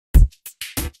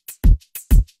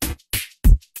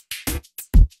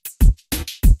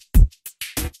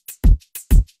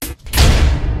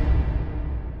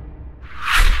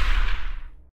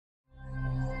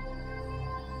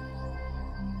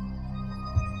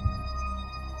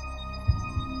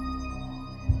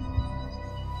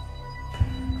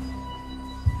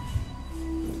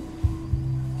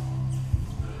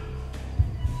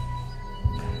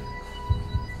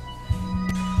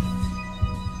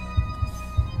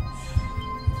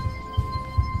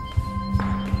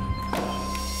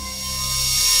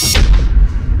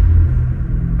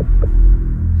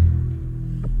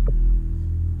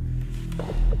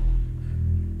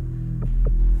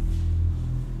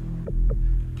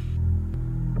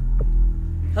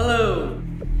Hello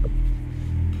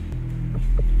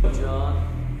John.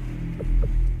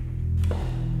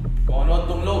 कौन हो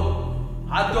तुम लोग?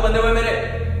 हाथ क्यों बंधे हुए मेरे?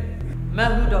 मैं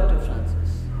हूँ डॉक्टर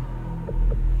फ्रांसिस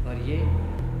और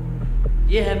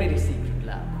ये है मेरी सीक्रेट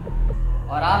लैब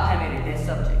और आप हैं मेरे टेस्ट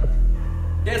सब्जेक्ट।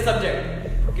 Test subject?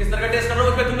 किस तरह का टेस्ट कर रहे हो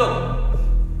इसमें तुम लोग?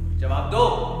 जवाब दो,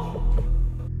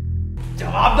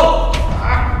 जवाब दो।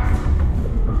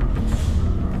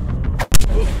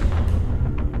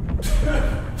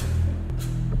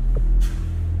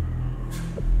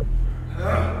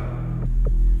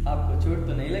 आपको चोट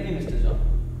तो नहीं लगी मिस्टर जॉन?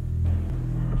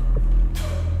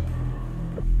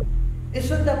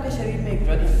 इस वक्त आपके शरीर में एक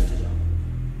ड्रग है mister John,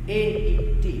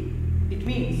 AET। It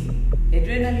means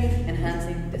adrenaline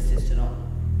enhancing testosterone.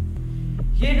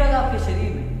 ये ड्रग आपके शरीर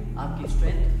में आपकी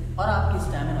स्ट्रेंथ और आपकी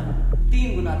स्टैमिना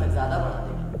 3 गुना तक ज्यादा बढ़ा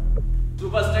देगा।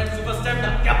 सुपर स्ट्रेंथ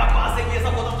क्या बकवास है? ये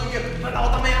सब होता तो ये बता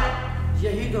होता मैं यार।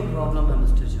 यही तो प्रॉब्लम है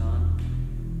मिस्टर जॉन।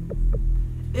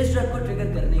 इस ड्रग को ट्रिगर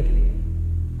करने के लिए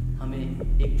हमें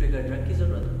एक ट्रिगर ड्रग की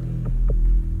जरूरत होती है,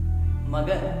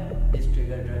 मगर इस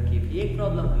ट्रिगर ड्रग की भी एक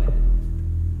प्रॉब्लम है मेरे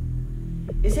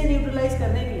दोस्त। इसे न्यूट्रलाइज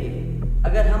करने के लिए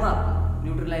अगर हम आपको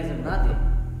न्यूट्रलाइजर ना दें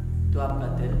तो आपका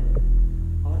दिल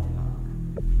और दिमाग।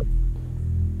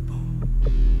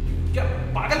 क्या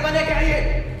पागलपन है क्या ये?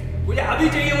 मुझे अभी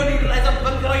चाहिए वो न्यूट्रलाइजर।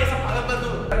 बंद करो ये सब पागलपन।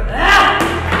 तुम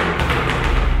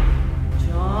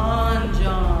जॉन,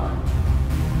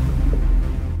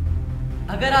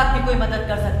 अगर आपकी कोई मदद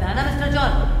कर सकता है ना मिस्टर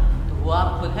जॉन, तो वो आप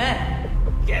खुद हैं।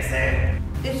 कैसे?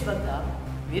 इस वक्त आप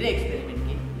मेरे एक्सपेरिमेंट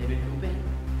के लेवल 2 पे हैं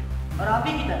और आप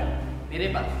ही की तरह मेरे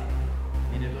पास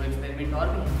मेरे 2 एक्सपेरिमेंट और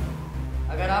भी हैं।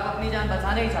 अगर आप अपनी जान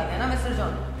बचाना ही चाहते हैं ना मिस्टर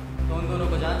जॉन, तो उन दोनों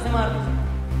को जान से मार दीजिए।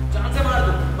 जान से मार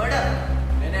दूं? मर्डर?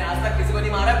 मैंने आज तक किसी को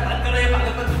नहीं मारा। बंद करो ये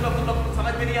पागलपन। तुम लोग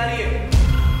समझ में नहीं आ रही है।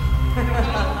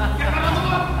 क्या कर रहे हो तुम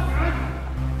लोग?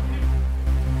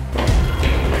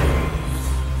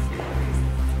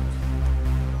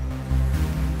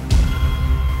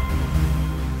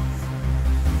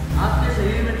 आपके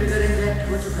शरीर में ट्रिगर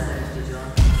इंजेक्ट हो चुका है मिस्टर जॉन।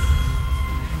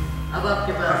 अब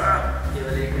आपके पास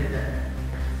केवल 1 मिनट है।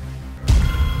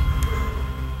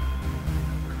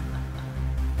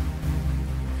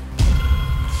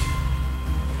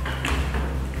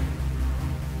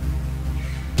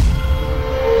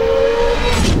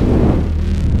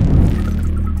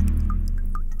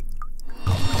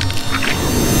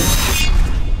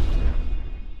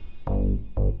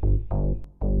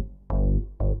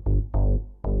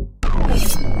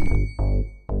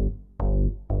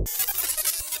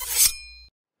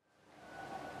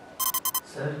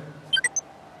 सर,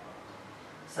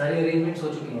 सारी अरेंजमेंट्स हो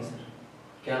चुकी हैं सर।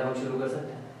 क्या अब हम शुरू कर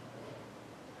सकते हैं?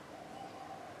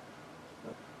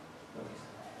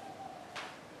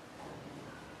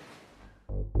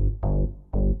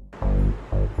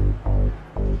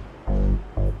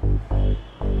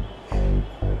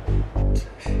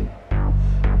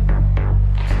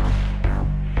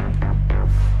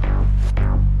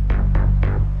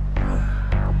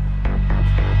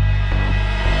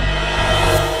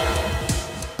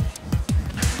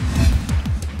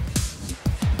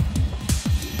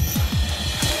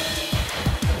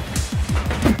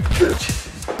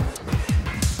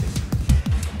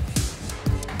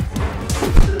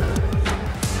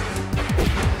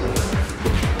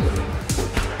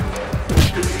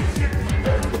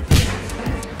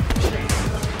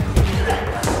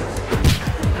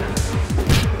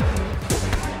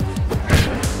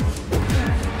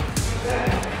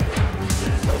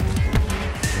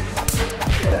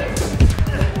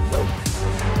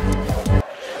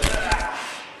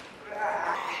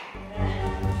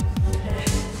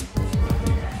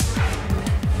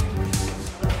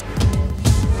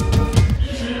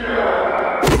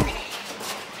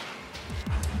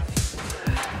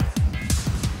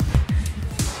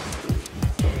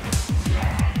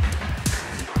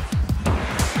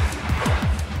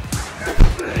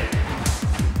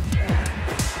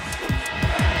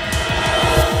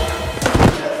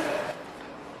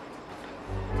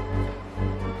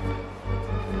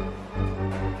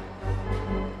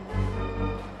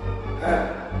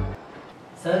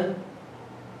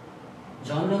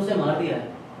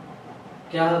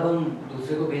 क्या अब हम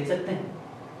दूसरे को भेज सकते हैं?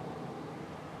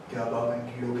 क्या आप इन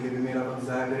कीड़ों के लिए भी मेरा वक्त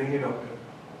जाया करेंगे डॉक्टर?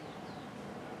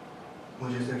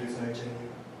 मुझे सिर्फ रिजल्ट चाहिए।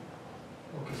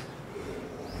 Okay sir.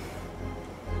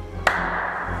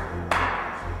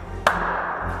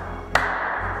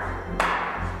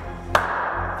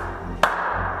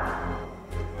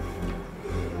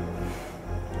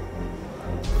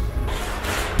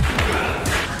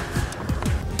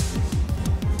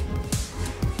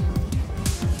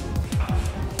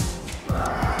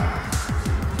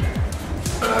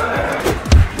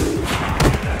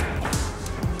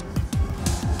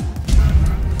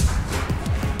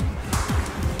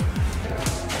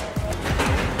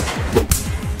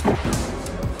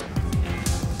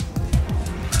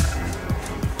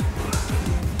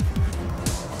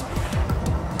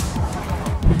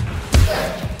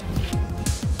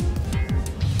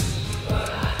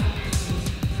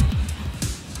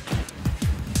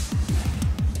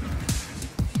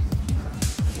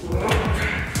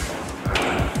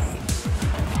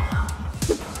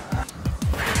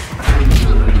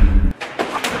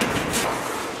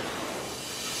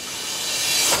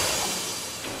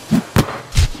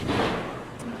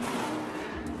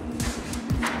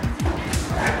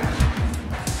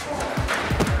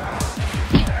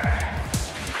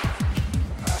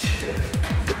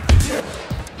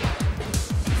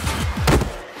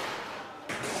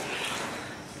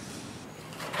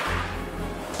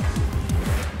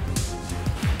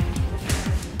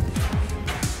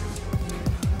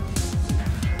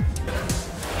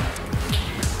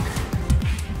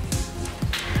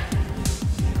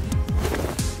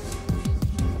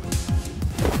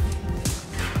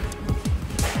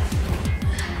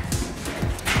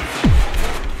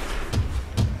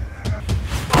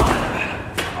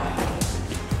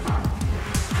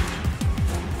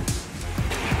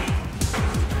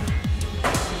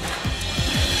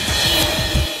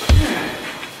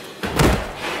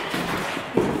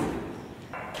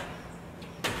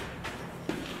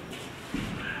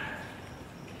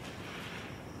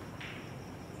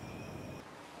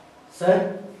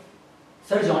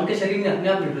 सर जॉन के शरीर ने अपने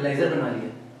आप न्यूट्रलाइजर बना लिया।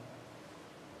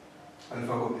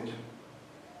 अल्फा को भेजो।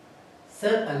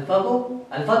 सर अल्फा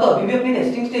तो अभी भी अपनी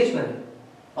टेस्टिंग स्टेज पर है।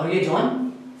 और ये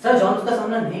जॉन, सर जॉन उसका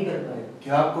सामना नहीं कर पाएगा।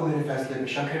 क्या आपको मेरे फैसले पे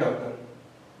शक है doctor?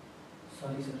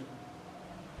 Sorry sir.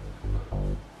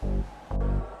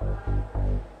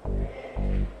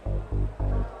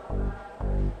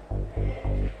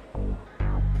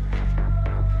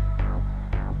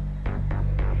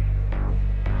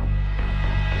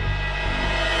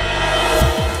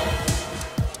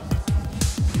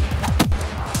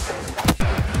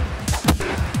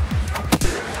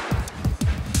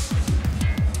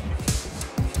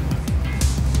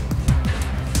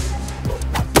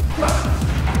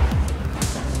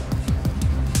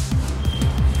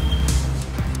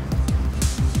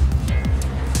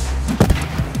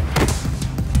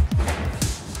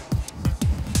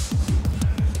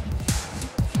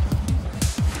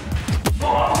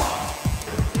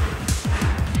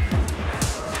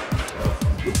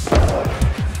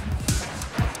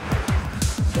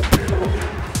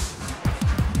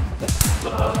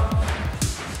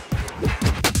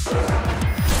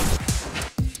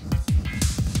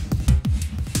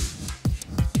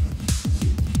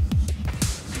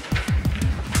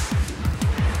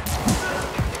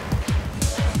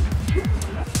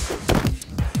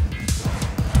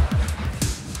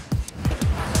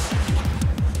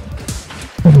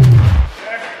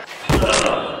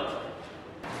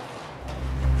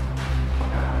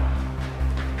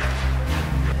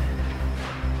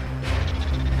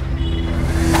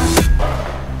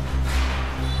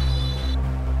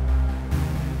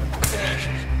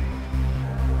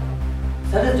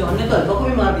 Sir John ने तो अल्फा को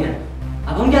भी मार दिया।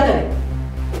 अब हम क्या करें?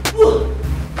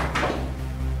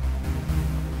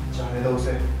 जाने दो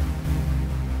उसे।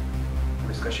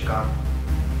 इसका शिकार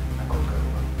मैं खुद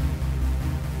करूंगा।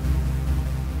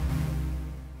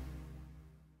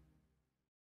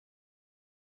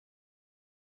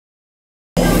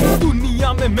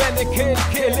 दुनिया में मैंने खेल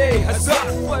खेले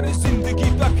हजार, पर जिंदगी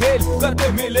का खेल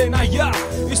कदे मिले ना यार।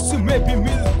 इसमें भी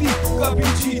मिलती कभी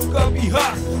जीत कभी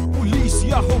हार, पुलिस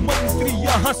या हो मंत्री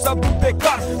यहाँ सब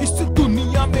बेकार। इस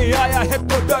दुनिया में आया है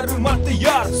तो डर मत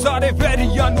यार, सारे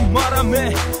वैरियानु मारा मैं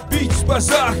बीच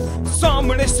बाजार।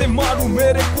 सामने से मारू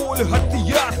मेरे कोल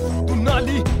हथियार, तू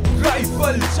नाली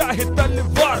राइफल चाहे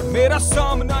तलवार, मेरा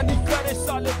सामना नहीं करे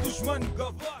साले दुश्मन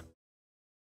गवार।